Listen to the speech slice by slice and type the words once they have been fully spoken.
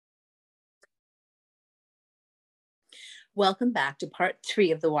Welcome back to part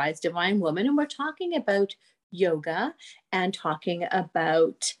 3 of The Wise Divine Woman. And we're talking about yoga and talking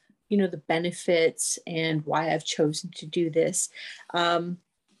about, the benefits and why I've chosen to do this.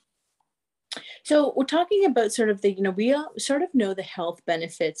 So we're talking about sort of we all sort of know the health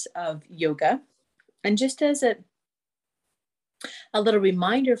benefits of yoga. And just as a little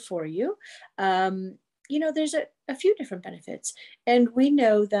reminder for you, there's a few different benefits. And we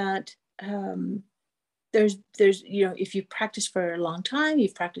know that there's if you practice for a long time,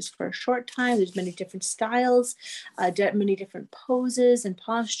 you've practiced for a short time, there's many different styles, many different poses and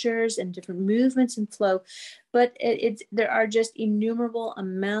postures and different movements and flow, but there are just innumerable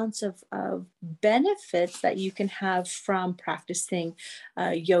amounts of benefits that you can have from practicing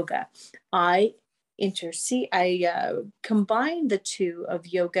yoga. I combine the two of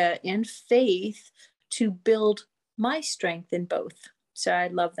yoga and faith to build my strength in both. So I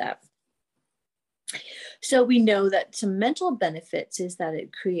love that. So we know that some mental benefits is that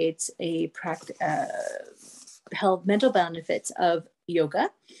it creates health mental benefits of yoga.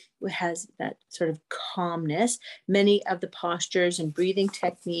 It has that sort of calmness. Many of the postures and breathing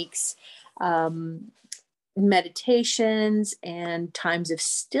techniques, meditations and times of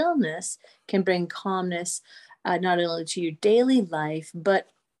stillness can bring calmness, not only to your daily life, but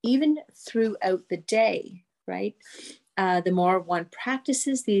even throughout the day, right? The more one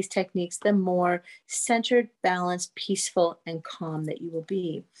practices these techniques, the more centered, balanced, peaceful, and calm that you will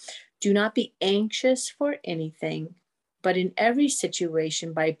be. Do not be anxious for anything, but in every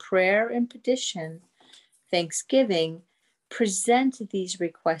situation, by prayer and petition, thanksgiving, present these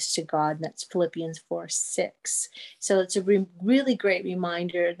requests to God. And that's Philippians 4:6. So it's a really great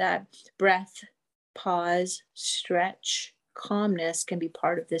reminder that breath, pause, stretch, calmness can be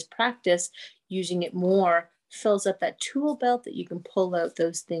part of this practice. Using it more fills up that tool belt that you can pull out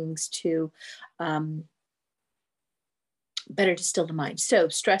those things to better distill the mind. So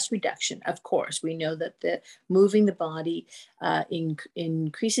stress reduction, of course, we know that the moving the body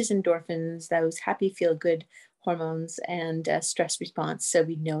increases endorphins, those happy feel good hormones, and stress response. So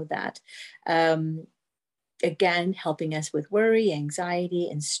we know that. Again, helping us with worry, anxiety,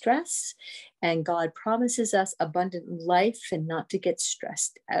 and stress. And God promises us abundant life and not to get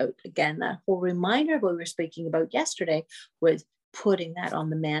stressed out. Again, that whole reminder of what we were speaking about yesterday was putting that on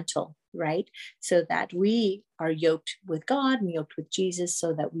the mantle, right? So that we are yoked with God and yoked with Jesus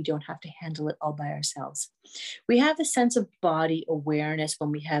so that we don't have to handle it all by ourselves. We have a sense of body awareness when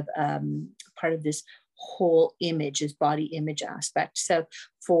we have part of this whole image, is body image aspect. So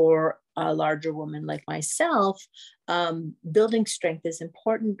for a larger woman like myself, building strength is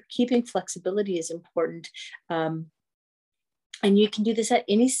important, keeping flexibility is important, and you can do this at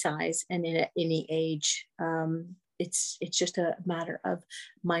any size and at any age. It's just a matter of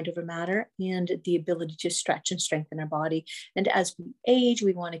mind over matter and the ability to stretch and strengthen our body. And as we age,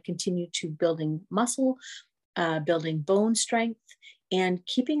 we want to continue to building muscle, building bone strength, and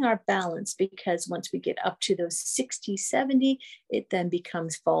keeping our balance, because once we get up to those 60, 70, it then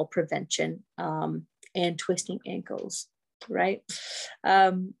becomes fall prevention and twisting ankles, right?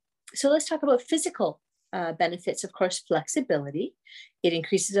 So let's talk about physical benefits. Of course, flexibility. It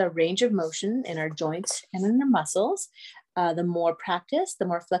increases our range of motion in our joints and in our muscles. The more practice, the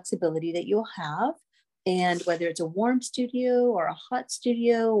more flexibility that you'll have. And whether it's a warm studio or a hot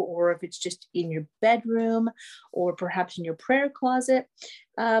studio, or if it's just in your bedroom or perhaps in your prayer closet,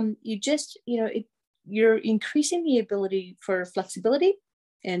 you're increasing the ability for flexibility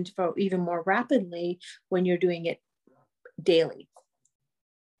and for even more rapidly when you're doing it daily.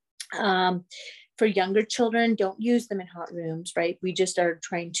 For younger children, don't use them in hot rooms, right? We just are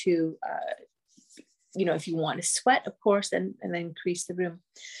trying to, if you want to sweat, of course, and then increase the room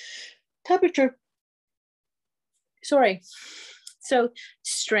temperature. So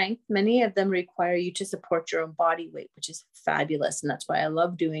strength, many of them require you to support your own body weight, which is fabulous. And that's why I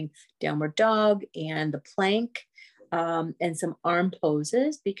love doing downward dog and the plank and some arm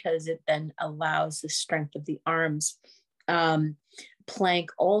poses, because it then allows the strength of the arms.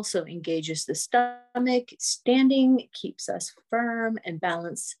 Plank also engages the stomach. Standing keeps us firm and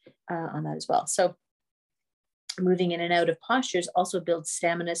balanced on that as well. So moving in and out of postures also builds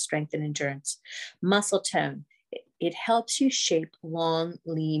stamina, strength, and endurance. Muscle tone. It helps you shape long,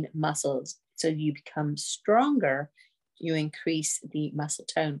 lean muscles. So you become stronger, you increase the muscle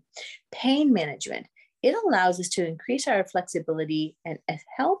tone. Pain management. It allows us to increase our flexibility and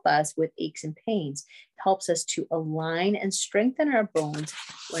help us with aches and pains. It helps us to align and strengthen our bones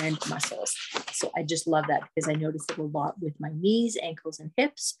and muscles. So I just love that, because I notice it a lot with my knees, ankles, and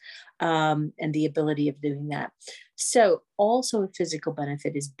hips, and the ability of doing that. So also a physical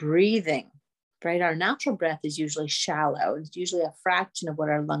benefit is breathing. right? Our natural breath is usually shallow. It's usually a fraction of what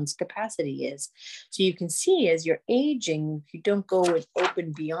our lungs capacity is. So you can see as you're aging, if you don't go and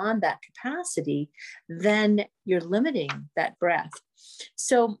open beyond that capacity, then you're limiting that breath.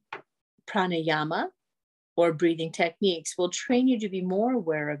 So pranayama, or breathing techniques, will train you to be more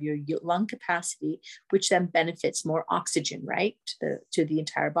aware of your lung capacity, which then benefits more oxygen, right, to the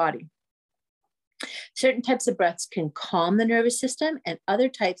entire body. Certain types of breaths can calm the nervous system, and other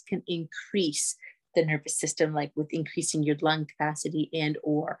types can increase the nervous system, like with increasing your lung capacity and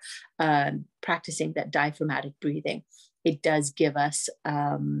or practicing that diaphragmatic breathing. It does give us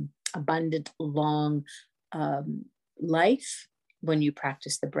abundant, long life when you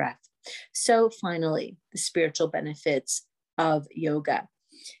practice the breath. So finally, the spiritual benefits of yoga.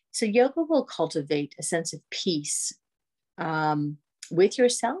 So yoga will cultivate a sense of peace with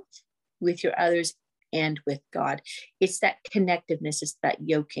yourself, with your others, and with God. It's that connectiveness, it's that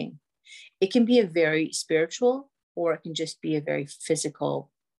yoking. It can be a very spiritual, or it can just be a very physical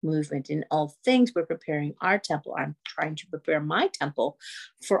movement. In all things, we're preparing our temple. I'm trying to prepare my temple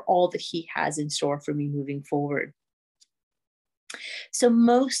for all that He has in store for me moving forward. So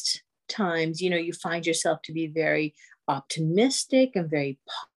most times, you find yourself to be very optimistic and very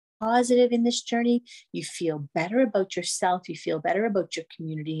positive in this journey. You feel better about yourself. You feel better about your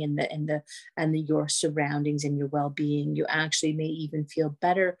community and your surroundings and your well-being. You actually may even feel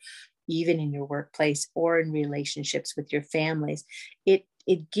better even in your workplace or in relationships with your families. It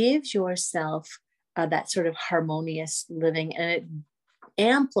gives yourself that sort of harmonious living, and it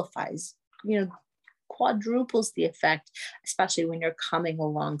amplifies, quadruples the effect, especially when you're coming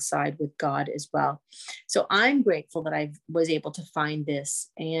alongside with God as well. So I'm grateful that I was able to find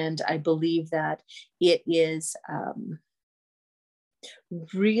this, and I believe that it is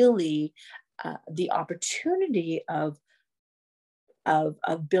really the opportunity of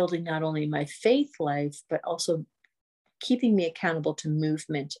building not only my faith life, but also keeping me accountable to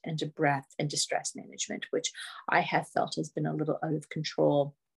movement and to breath and to stress management, which I have felt has been a little out of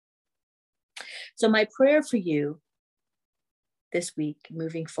control. So my prayer for you this week,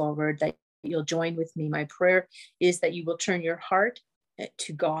 moving forward, that you'll join with me. My prayer is that you will turn your heart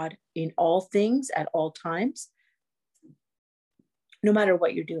to God in all things at all times, no matter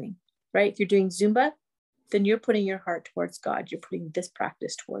what you're doing, right? If you're doing Zumba, then you're putting your heart towards God. You're putting this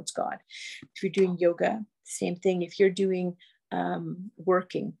practice towards God. If you're doing yoga, same thing. If you're doing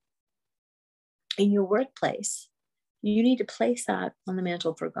working in your workplace, you need to place that on the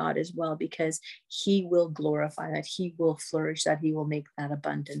mantle for God as well, because He will glorify that. He will flourish that. He will make that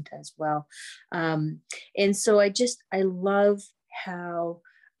abundant as well. And so I love how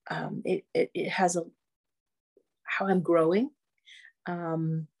it has how I'm growing,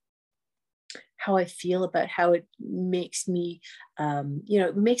 how I feel about how it makes me,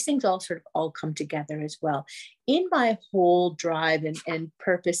 it makes things all come together as well. In my whole drive and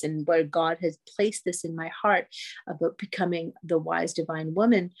purpose, and where God has placed this in my heart about becoming the wise divine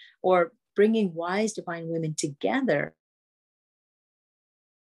woman, or bringing wise divine women together,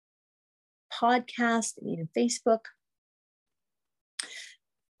 podcast, Facebook,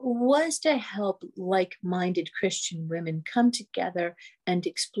 was to help like-minded Christian women come together and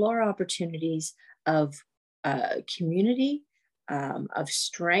explore opportunities of community, of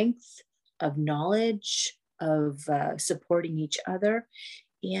strength, of knowledge, of supporting each other.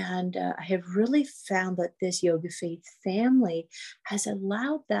 And I have really found that this Yoga Faith family has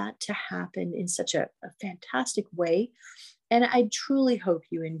allowed that to happen in such a fantastic way. And I truly hope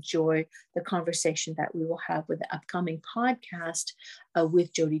you enjoy the conversation that we will have with the upcoming podcast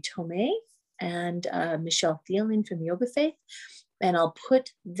with Jody Tomei and Michelle Thielen from Yoga Faith. And I'll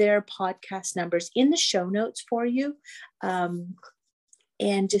put their podcast numbers in the show notes for you.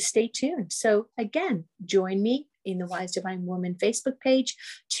 And just stay tuned. So again, join me in the Wise Divine Woman Facebook page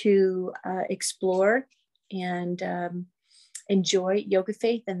to explore and enjoy Yoga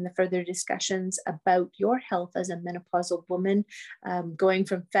Faith and the further discussions about your health as a menopausal woman, going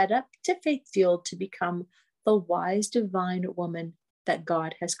from fed up to faith-fueled to become the wise divine woman that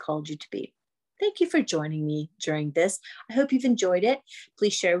God has called you to be. Thank you for joining me during this. I hope you've enjoyed it.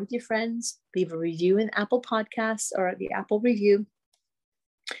 Please share with your friends, leave a review in Apple Podcasts or the Apple review,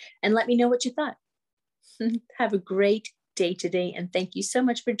 and let me know what you thought. Have a great day today, and thank you so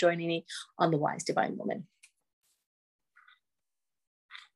much for joining me on the Wise Divine Woman.